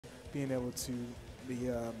being able to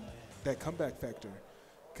that comeback factor,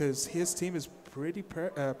 because his team is pretty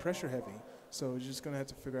pressure heavy. So we're just gonna have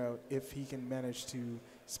to figure out if he can manage to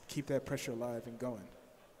keep that pressure alive and going.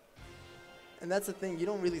 And that's the thing, you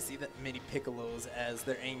don't really see that many Piccolos as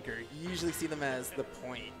their anchor. You usually see them as the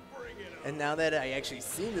point. And now that I actually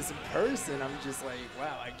seen this in person, I'm just like,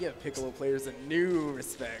 wow, I give Piccolo players a new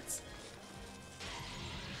respect.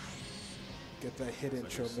 Get that hit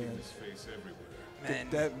intro, man. Man.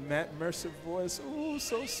 Get that Matt Mercer voice. Ooh,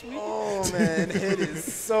 so sweet. Oh, man, hit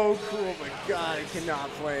is so cool, but God, I cannot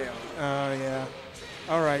play him. Oh, yeah.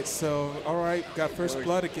 All right, so, got first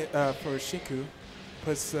blood again, for Shinku.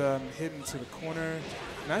 Puts hit into the corner.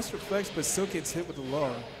 Nice reflex, but still gets hit with the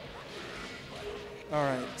low. All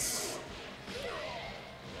right.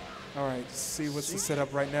 All right, see what's the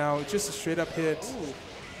setup right now. Just a straight up hit. Ooh.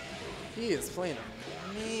 He is playing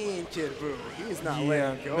a mean kid brew. He's not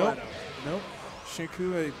letting go. Nope. Nope.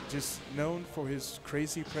 Shinku just known for his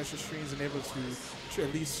crazy pressure streams and able to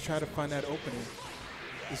at least try to find that opening.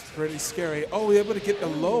 It's pretty scary. Oh, able to get a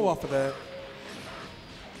low off of that.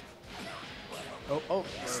 Oh,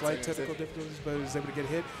 slight technical difficulties, but he was able to get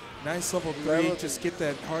hit. Nice level 3, just get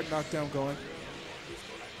that hard knockdown going.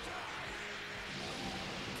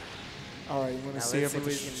 All right, you want to see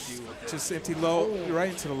everything. Just empty low, right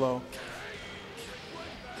into the low.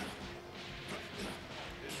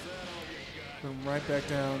 Boom, right back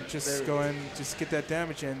down. Just go in, just get that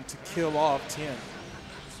damage in to kill off Tien.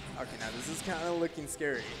 Okay, now this is kind of looking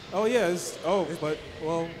scary. Oh yeah, but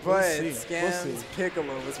we'll see. Scam's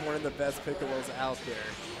Piccolo is one of the best Piccolos out there.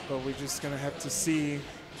 But we're just gonna have to see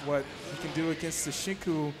what he can do against the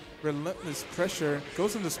Shinku relentless pressure.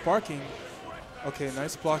 Goes into sparking. Okay,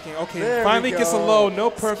 nice blocking. Okay, there finally gets a low.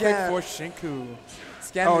 No perfect for Shinku.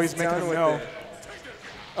 Scam he's making him no.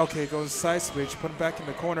 Okay, goes side switch, put him back in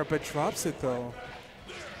the corner, but drops it though.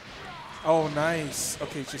 Oh, nice.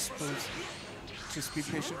 Okay, just be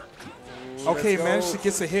patient. Okay, managed to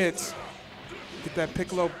get a hit. Get that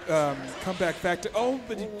Piccolo comeback factor. Oh,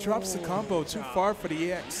 but he drops the combo too far for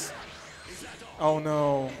the EX. Oh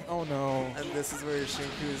no, oh no. And this is where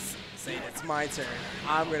Shinku's saying, it's my turn.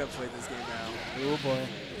 I'm going to play this game now. Oh boy.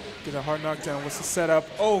 Get a hard knockdown. What's the setup?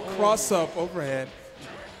 Oh, cross up, overhead.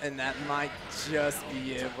 And that might just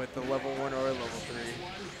be it with the level 1 or level 3.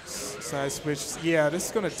 Side switch. Yeah, this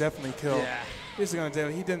is going to definitely kill. Yeah. This is going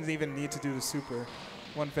to he didn't even need to do the super.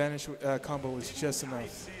 One vanish combo was just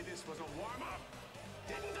enough.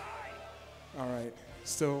 All right.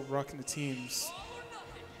 Still rocking the teams.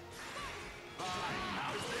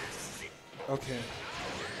 Okay.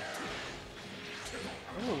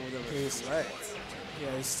 Oh, that was right.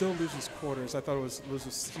 Yeah, he still loses quarters. I thought it was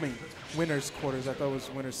winners quarters. I thought it was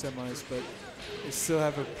winners semis, but they still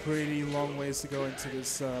have a pretty long ways to go into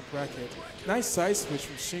this bracket. Nice side switch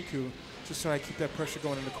from Shinku, just trying to keep that pressure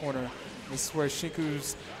going in the corner. This is where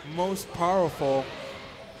Shinku's most powerful.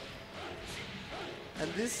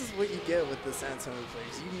 And this is what you get with the San Antonio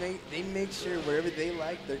players. They make sure wherever they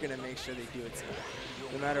like, they're going to make sure they do it to them,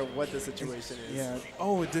 no matter what the situation is. Yeah.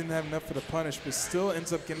 Oh, it didn't have enough for the punish, but still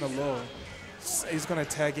ends up getting a low. He's going to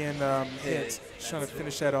tag in hit, trying to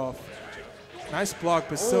finish that off. Nice block,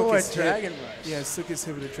 but still gets hit. Dragon Rush. Yeah, still gets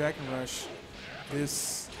hit with a Dragon Rush.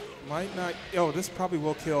 This might not. Oh, this probably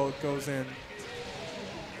will kill. It goes in.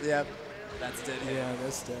 Yep, that's dead hit. Yeah,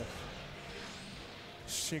 that's dead.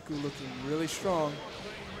 Shinku looking really strong.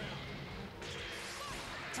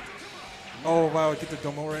 Oh wow, get the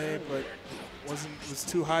Domore, but was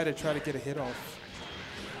too high to try to get a hit off.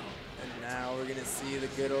 And now we're gonna see the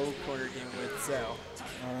good old corner game with Zell.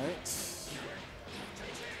 All right.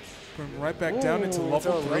 Bring right back down into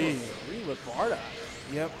level 3. Level 3 with Barda.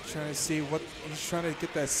 Yep, trying to see what he's trying to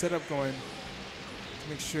get that setup going. To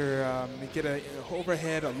make sure they get an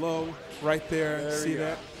overhead, a low right there. See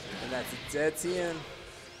that? And that's a dead Tien.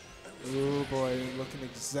 Oh boy, looking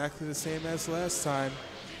exactly the same as last time.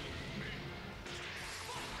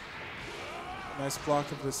 Nice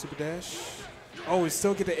block of the super dash. Oh, we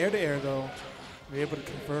still get the air-to-air though. We're able to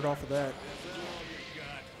convert off of that.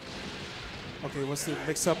 Okay, what's the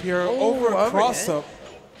mix-up here? Over a cross-up.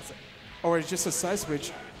 Or it's just a side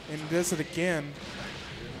switch, and does it again.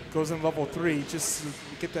 Goes in level 3, just to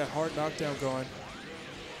get that hard knockdown going.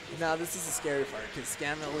 Now this is the scary part, because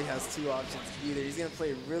Scam only has 2 options. Either he's going to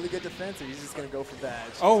play really good defense, or he's just going to go for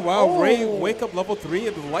badge. Oh wow, Ray wake up level 3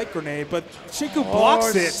 of the light grenade, but Shinku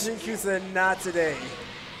blocks it. Shinku said not today.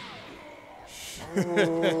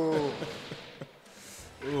 Oh.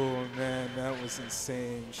 Oh man, that was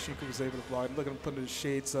insane. Shinku was able to block. Look at him putting his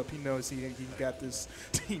shades up. He knows he got this.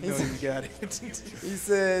 He knows he got it. He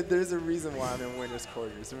said, "There's a reason why I'm in winners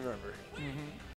quarters." Remember.